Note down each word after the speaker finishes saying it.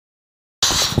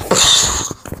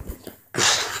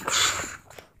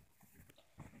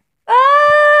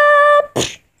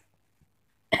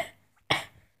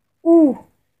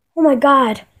Oh my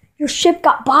god, your ship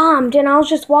got bombed, and I was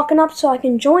just walking up so I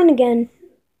can join again.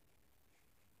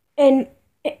 And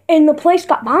the place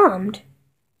got bombed.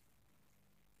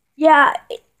 Yeah,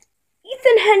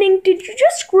 Ethan Henning, did you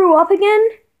just screw up again?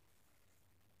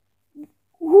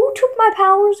 Who took my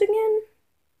powers again?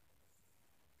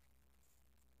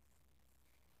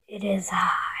 It is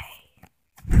I,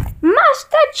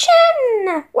 Master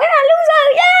Chen! Winner,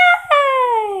 loser,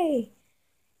 yay!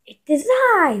 It is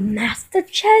I, Master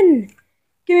Chen.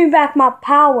 Give me back my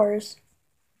powers.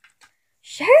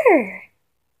 Sure.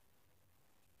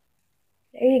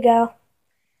 There you go.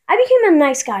 I became a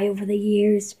nice guy over the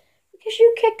years because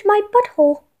you kicked my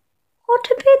butthole all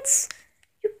to bits.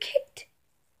 You kicked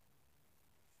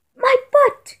my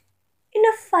butt in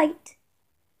a fight.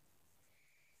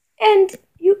 And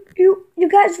you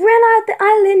guys ran out of the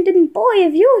island, and boy,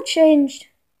 have you changed.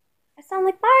 I sound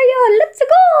like Mario. Let's go,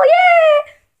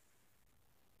 yeah!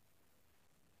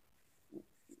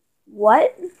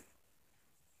 What?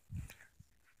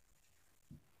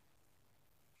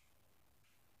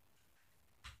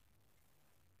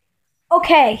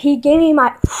 Okay, he gave me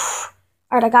my...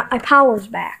 Alright, I got my powers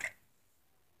back.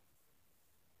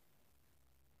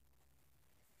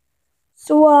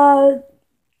 So,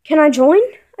 can I join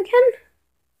again?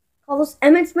 Call this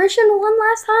Emmett's mission one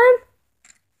last time?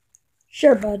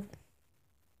 Sure, bud.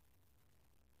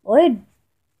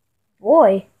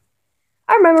 Boy.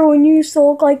 I remember when you used to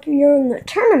look like you were in the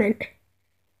tournament.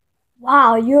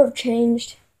 Wow, you have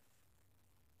changed.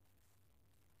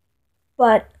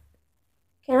 But,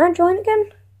 can I join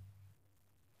again?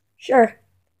 Sure.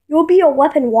 You'll be a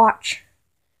weapon watch.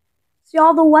 See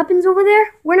all the weapons over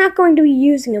there? We're not going to be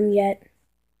using them yet.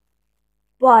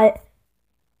 But,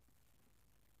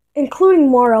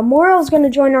 including Moro. Moro's going to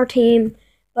join our team.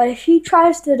 But if he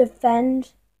tries to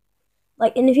defend,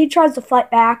 and if he tries to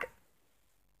fight back,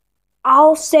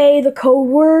 I'll say the code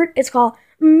word. It's called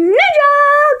Ninja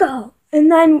Go.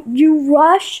 And then you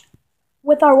rush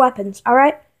with our weapons,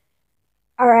 alright?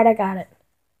 Alright, I got it.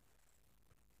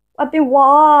 Weapon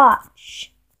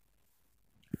watch.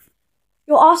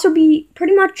 You'll also be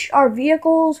pretty much our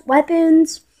vehicles,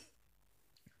 weapons,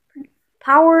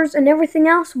 powers, and everything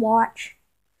else watch.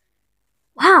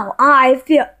 Wow, I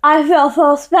feel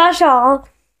so special.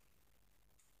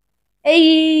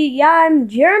 Hey, I'm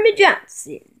Jeremy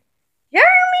Johnson.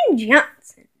 Jeremy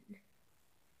Johnson.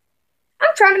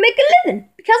 I'm trying to make a living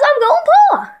because I'm going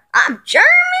poor. I'm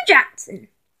Jeremy Johnson.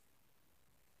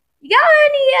 You got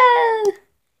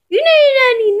you need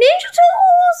any ninja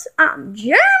tools? I'm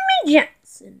Jeremy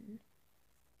Johnson.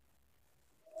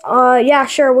 Yeah,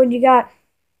 sure. What you got?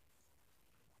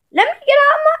 Let me get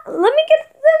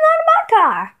them out of my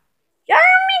car.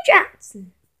 Jeremy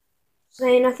Johnson.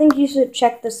 Zane, I think you should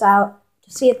check this out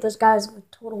to see if this guy's a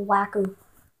total wacko.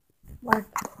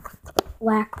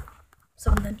 Whack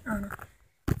something. I don't know.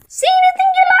 See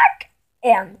anything you like?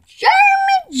 And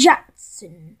Jeremy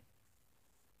Johnson.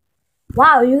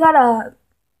 Wow, you got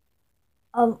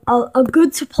a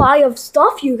good supply of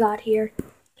stuff you got here.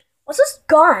 What's this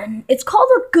gun? It's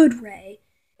called a good ray.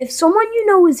 If someone you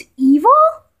know is evil,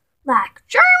 like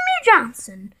Jeremy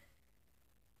Johnson.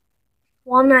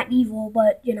 Well, I'm not evil,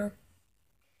 but you know.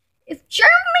 If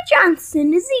Jeremy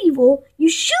Johnson is evil, you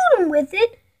shoot him with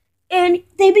it, and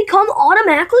they become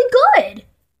automatically good.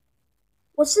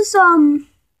 What's this,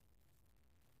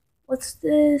 what's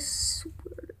this?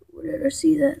 Where did I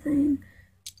see that thing?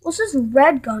 What's this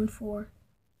red gun for?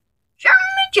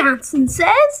 Jeremy Johnson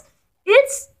says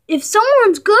it's if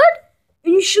someone's good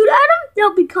and you shoot at them,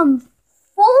 they'll become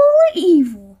fully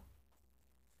evil.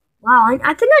 Wow,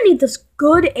 I think I need this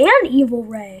good and evil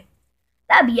ray.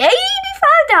 That'd be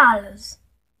 $85.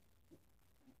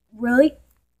 Really?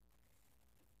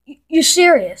 You're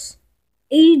serious?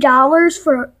 $80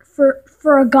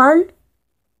 for a gun?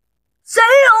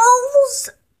 Sales!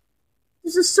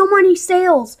 This is so many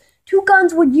sales. 2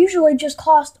 guns would usually just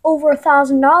cost over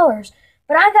 $1,000.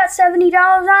 But I got $70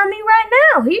 on me right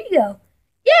now. Here you go.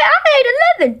 Yeah, I made a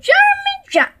living. Jeremy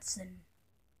Johnson.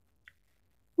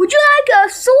 Would you like a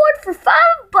sword for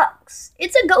 $5?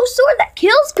 It's a ghost sword that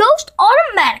kills ghosts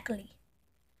automatically.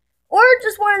 Or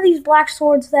just one of these black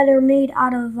swords that are made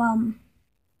out of, I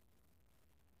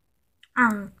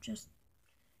don't know, just...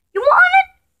 You want it?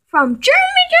 From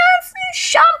Jeremy Johnson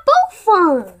Shampoo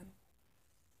Fun.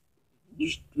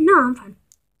 No, I'm fine.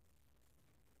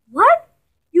 What?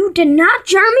 You did not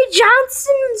Jeremy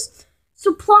Johnson's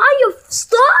supply of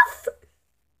stuff?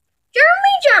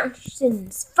 Jeremy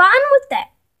Johnson's fine with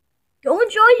that. Go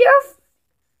enjoy your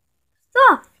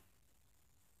stuff.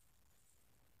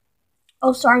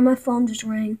 Oh, sorry, my phone just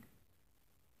rang.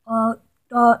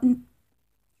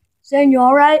 Zane, you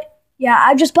alright? Yeah,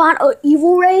 I just bought an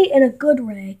evil ray and a good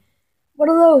ray. What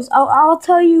are those? I'll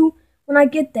tell you when I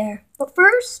get there. But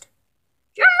first,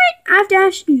 Jeremy, I have to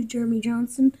ask you, Jeremy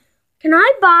Johnson, can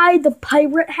I buy the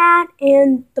pirate hat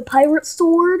and the pirate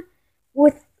sword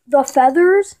with the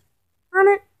feathers on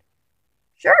it?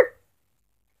 Sure.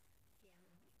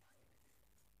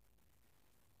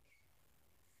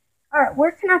 Alright,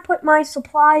 where can I put my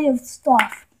supply of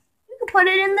stuff? You can put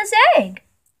it in this egg.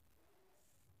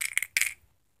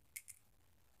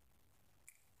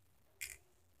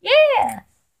 Yeah.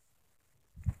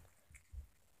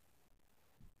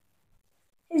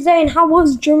 Hey Zane, how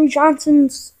was Jeremy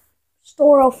Johnson's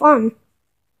store of fun?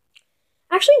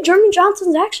 Actually, Jeremy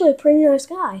Johnson's actually a pretty nice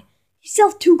guy. He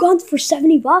sells 2 guns for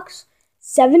 $70.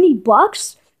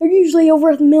 $70? They're usually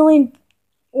over $1,000,000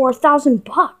 or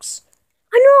 $1,000.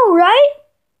 I know, right?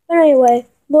 But anyway,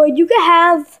 Lloyd, you can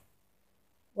have...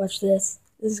 Watch this.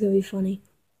 This is going to be funny.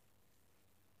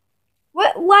 Why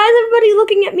is everybody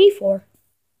looking at me for?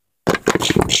 Hey,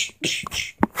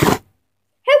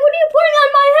 what are you putting on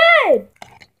my head?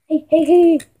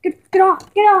 Hey, get off.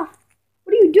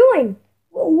 What are you doing?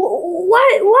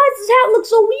 Why does this hat look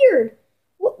so weird?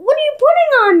 What are you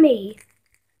putting on me?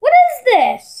 What is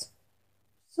this?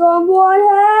 Someone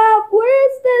help! What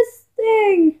is this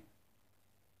thing?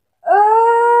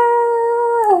 Help!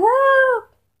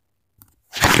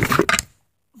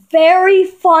 Very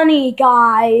funny,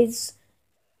 guys.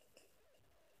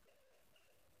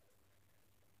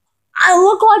 I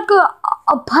look like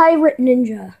a pirate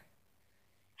ninja.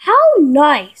 How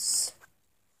nice.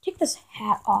 Take this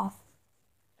hat off.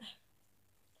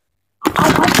 I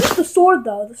like the sword,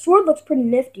 though. The sword looks pretty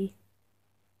nifty.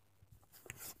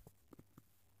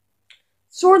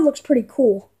 Sword looks pretty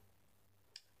cool.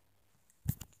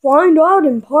 Find out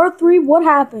in part 3 what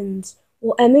happens.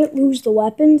 Will Emmet lose the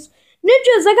weapons?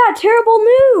 Ninjas, I got terrible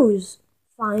news.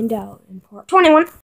 Find out in part 21.